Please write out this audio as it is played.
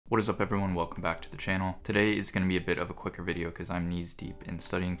What is up everyone, welcome back to the channel. Today is going to be a bit of a quicker video because I'm knees deep in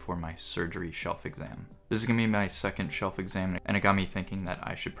studying for my surgery shelf exam. This is going to be my second shelf exam, and it got me thinking that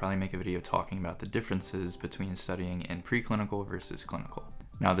I should probably make a video talking about the differences between studying in preclinical versus clinical.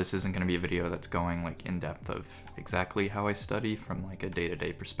 Now this isn't going to be a video that's going like in depth of exactly how I study from like a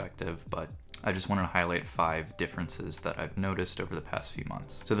day-to-day perspective, but I just wanted to highlight 5 differences that I've noticed over the past few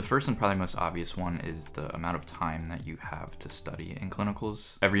months. So the first and probably most obvious one is the amount of time that you have to study in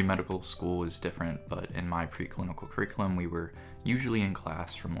clinicals. Every medical school is different, but in my preclinical curriculum, we were usually in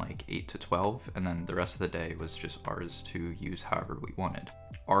class from like 8 to 12, and then the rest of the day was just ours to use however we wanted.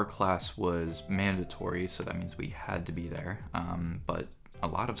 Our class was mandatory, so that means we had to be there, but a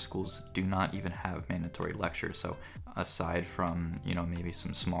lot of schools do not even have mandatory lectures. So aside from, maybe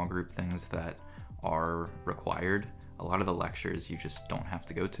some small group things that are required, a lot of the lectures you just don't have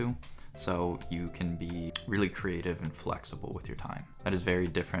to go to. So you can be really creative and flexible with your time. That is very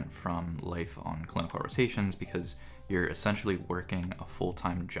different from life on clinical rotations because you're essentially working a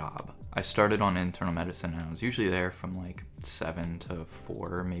full-time job. I started on internal medicine and I was usually there from like 7 to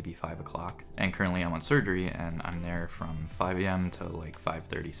 4, maybe 5 o'clock. And currently I'm on surgery and I'm there from 5 a.m. to like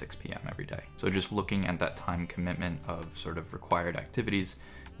 5:30, 6 p.m. every day. So just looking at that time commitment of sort of required activities,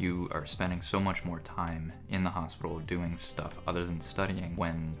 you are spending so much more time in the hospital doing stuff other than studying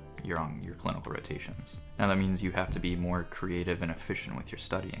when you're on your clinical rotations. Now that means you have to be more creative and efficient with your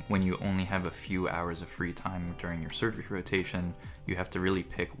studying. When you only have a few hours of free time during your surgery rotation, you have to really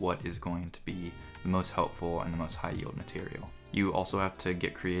pick what is going to be the most helpful and the most high yield material. You also have to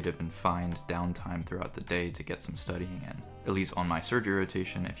get creative and find downtime throughout the day to get some studying in. At least on my surgery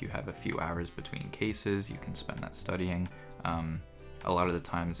rotation, if you have a few hours between cases, you can spend that studying. A lot of the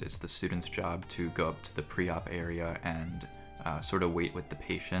times it's the student's job to go up to the pre-op area and sort of wait with the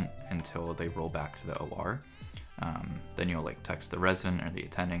patient until they roll back to the OR. Then you'll like text the resident or the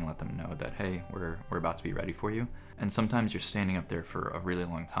attending, let them know that, hey, we're about to be ready for you. And sometimes you're standing up there for a really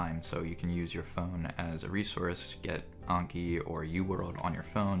long time, so you can use your phone as a resource, get Anki or UWorld on your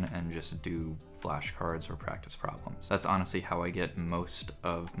phone and just do flashcards or practice problems. That's honestly how I get most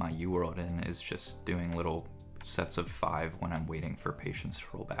of my UWorld in, is just doing little sets of 5 when I'm waiting for patients to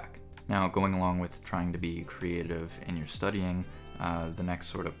roll back. Now, going along with trying to be creative in your studying, the next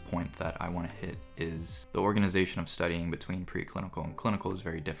sort of point that I want to hit is the organization of studying between preclinical and clinical is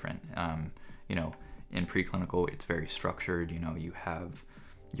very different. In preclinical, it's very structured. You have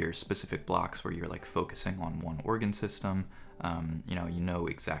your specific blocks where you're like focusing on one organ system. You know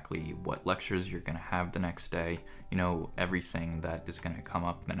exactly what lectures you're going to have the next day. You know everything that is going to come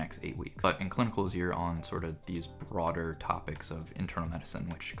up in the next 8 weeks. But in clinicals, you're on sort of these broader topics of internal medicine,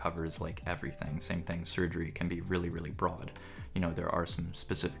 which covers like everything. Same thing, surgery can be really, really broad. There are some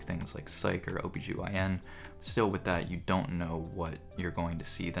specific things like psych or OBGYN. Still with that, you don't know what you're going to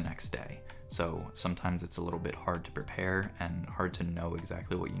see the next day. So sometimes it's a little bit hard to prepare and hard to know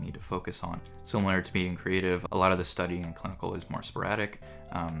exactly what you need to focus on. Similar to being creative, a lot of the studying in clinical is more sporadic.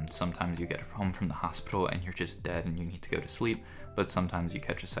 Sometimes you get home from the hospital and you're just dead and you need to go to sleep, but sometimes you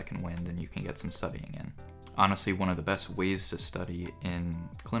catch a second wind and you can get some studying in. Honestly, one of the best ways to study in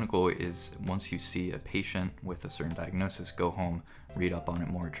clinical is once you see a patient with a certain diagnosis, go home, read up on it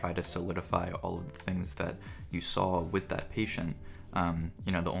more, try to solidify all of the things that you saw with that patient.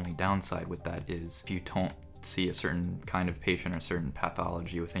 The only downside with that is if you don't see a certain kind of patient or certain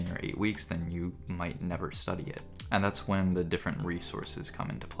pathology within your 8 weeks, then you might never study it. And that's when the different resources come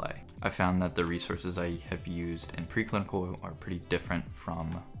into play. I found that the resources I have used in preclinical are pretty different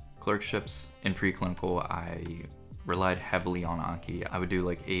from Clerkships. In preclinical, I relied heavily on Anki. I would do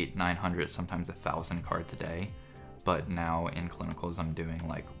like 800, 900, sometimes 1,000 cards a day. But now in clinicals, I'm doing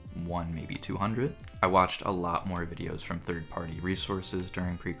like 1, maybe 200. I watched a lot more videos from third-party resources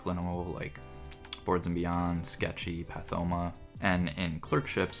during preclinical, like Boards and Beyond, Sketchy, Pathoma. And in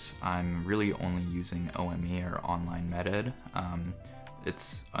Clerkships, I'm really only using OME or Online MedEd.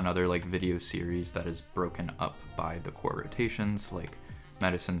 It's another like video series that is broken up by the core rotations, like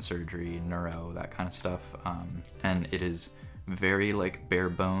medicine, surgery, neuro, that kind of stuff. And it is very like bare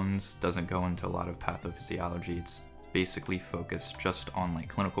bones, doesn't go into a lot of pathophysiology. It's basically focused just on like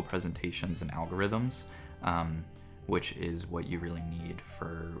clinical presentations and algorithms, which is what you really need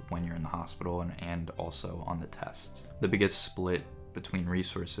for when you're in the hospital and also on the tests. The biggest split between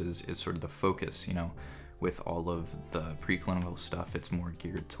resources is sort of the focus. With all of the preclinical stuff, it's more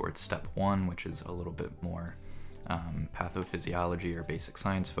geared towards step 1, which is a little bit more pathophysiology or basic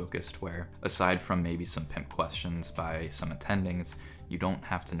science focused, where aside from maybe some PIMP questions by some attendings, you don't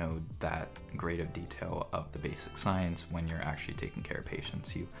have to know that great of detail of the basic science when you're actually taking care of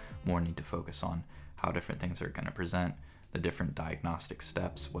patients. You more need to focus on how different things are going to present, the different diagnostic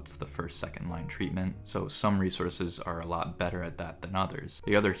steps, what's the first, second line treatment. So some resources are a lot better at that than others.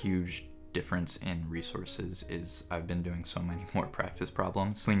 The other huge difference in resources is I've been doing so many more practice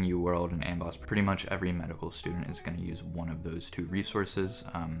problems. Between UWorld and AMBOSS, pretty much every medical student is going to use one of those two resources.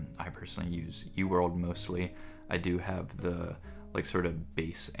 I personally use UWorld mostly. I do have the sort of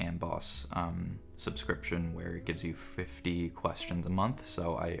base AMBOSS subscription where it gives you 50 questions a month,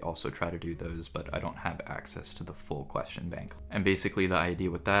 so I also try to do those, but I don't have access to the full question bank. And basically the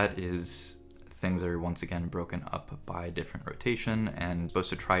idea with that is things are once again broken up by different rotation, and supposed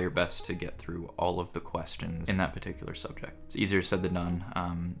to try your best to get through all of the questions in that particular subject. It's easier said than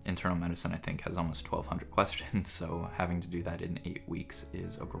done. Internal medicine, I think, has almost 1,200 questions, so having to do that in 8 weeks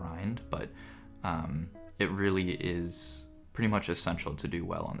is a grind, but it really is pretty much essential to do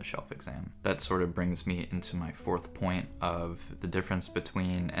well on the shelf exam. That sort of brings me into my fourth point of the difference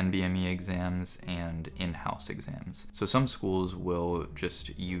between NBME exams and in-house exams. So some schools will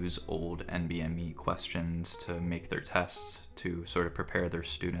just use old NBME questions to make their tests to sort of prepare their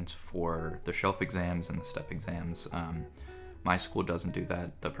students for the shelf exams and the step exams. My school doesn't do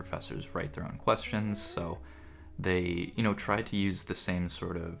that. The professors write their own questions, so they, try to use the same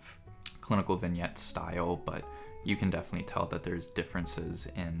sort of clinical vignette style, but you can definitely tell that there's differences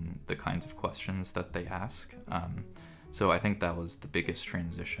in the kinds of questions that they ask. So I think that was the biggest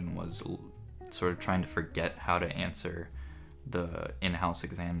transition, was sort of trying to forget how to answer the in-house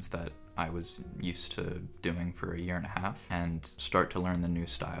exams that I was used to doing for 1.5 years and start to learn the new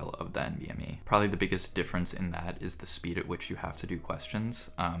style of the NBME. Probably the biggest difference in that is the speed at which you have to do questions.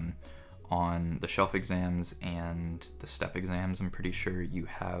 On the shelf exams and the step exams, I'm pretty sure you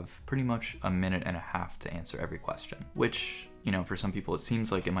have pretty much 1.5 minutes to answer every question, which, for some people it seems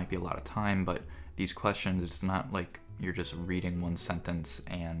like it might be a lot of time, but these questions, it's not like you're just reading one sentence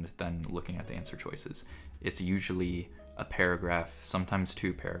and then looking at the answer choices. It's usually a paragraph, sometimes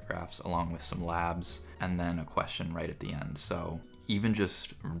 2 paragraphs, along with some labs, and then a question right at the end. So even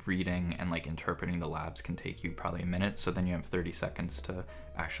just reading and interpreting the labs can take you probably 1 minute, so then you have 30 seconds to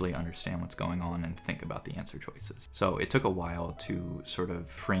actually understand what's going on and think about the answer choices. So it took a while to sort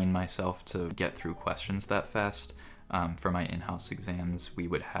of train myself to get through questions that fast. For my in-house exams, we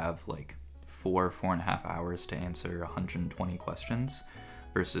would have 4.5 hours to answer 120 questions,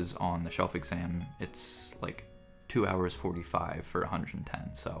 versus on the shelf exam, it's 2 hours 45 for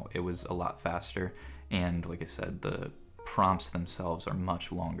 110. So it was a lot faster, and like I said, the prompts themselves are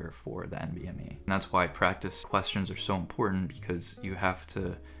much longer for the NBME. And that's why practice questions are so important, because you have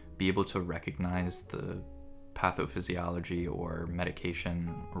to be able to recognize the pathophysiology or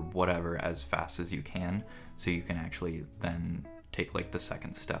medication or whatever as fast as you can, so you can actually then take the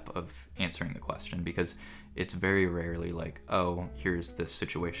second step of answering the question, because it's very rarely oh, here's this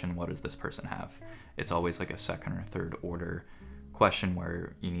situation, what does this person have? It's always a second or third order question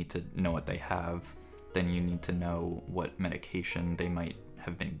where you need to know what they have, then you need to know what medication they might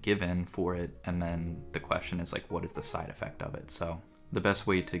have been given for it, and then the question is what is the side effect of it? So the best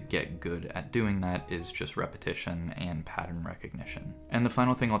way to get good at doing that is just repetition and pattern recognition. And the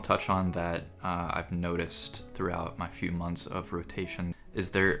final thing I'll touch on that I've noticed throughout my few months of rotation is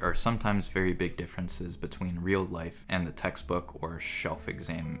there are sometimes very big differences between real life and the textbook or shelf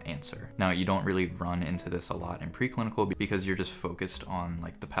exam answer. Now, you don't really run into this a lot in preclinical because you're just focused on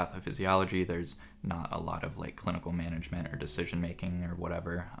the pathophysiology. There's not a lot of clinical management or decision making or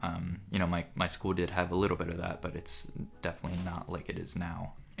whatever. My school did have a little bit of that, but it's definitely not like it is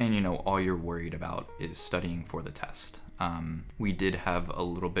now. And all you're worried about is studying for the test. We did have a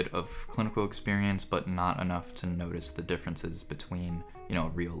little bit of clinical experience, but not enough to notice the differences between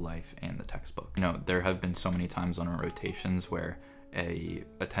real life and the textbook. There have been so many times on our rotations where a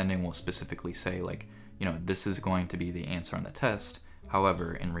attending will specifically say this is going to be the answer on the test.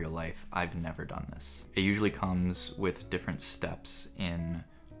 However, in real life, I've never done this. It usually comes with different steps in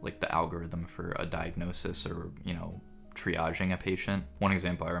the algorithm for a diagnosis or, triaging a patient. One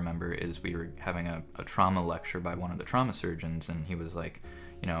example I remember is we were having a trauma lecture by one of the trauma surgeons, and he was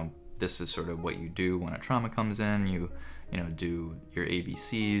this is sort of what you do when a trauma comes in. You do your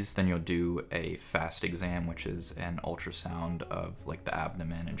ABCs, then you'll do a FAST exam, which is an ultrasound of the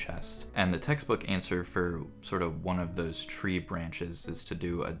abdomen and chest. And the textbook answer for sort of one of those tree branches is to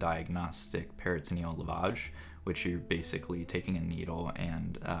do a diagnostic peritoneal lavage, which you're basically taking a needle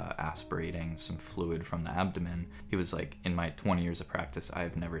and aspirating some fluid from the abdomen. He was in my 20 years of practice, I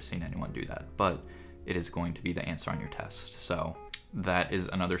have never seen anyone do that, but it is going to be the answer on your test. So that is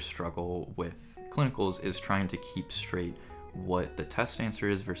another struggle with clinicals, is trying to keep straight what the test answer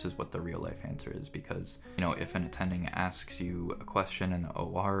is versus what the real life answer is, because, you know, if an attending asks you a question in the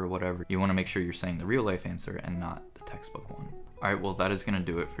OR or whatever, you want to make sure you're saying the real life answer and not the textbook one. Alright, well that is going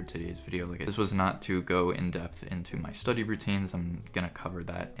to do it for today's video. Like, this was not to go in depth into my study routines. I'm going to cover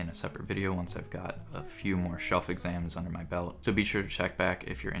that in a separate video once I've got a few more shelf exams under my belt. So be sure to check back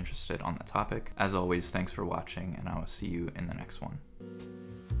if you're interested on the topic. As always, thanks for watching, and I will see you in the next one.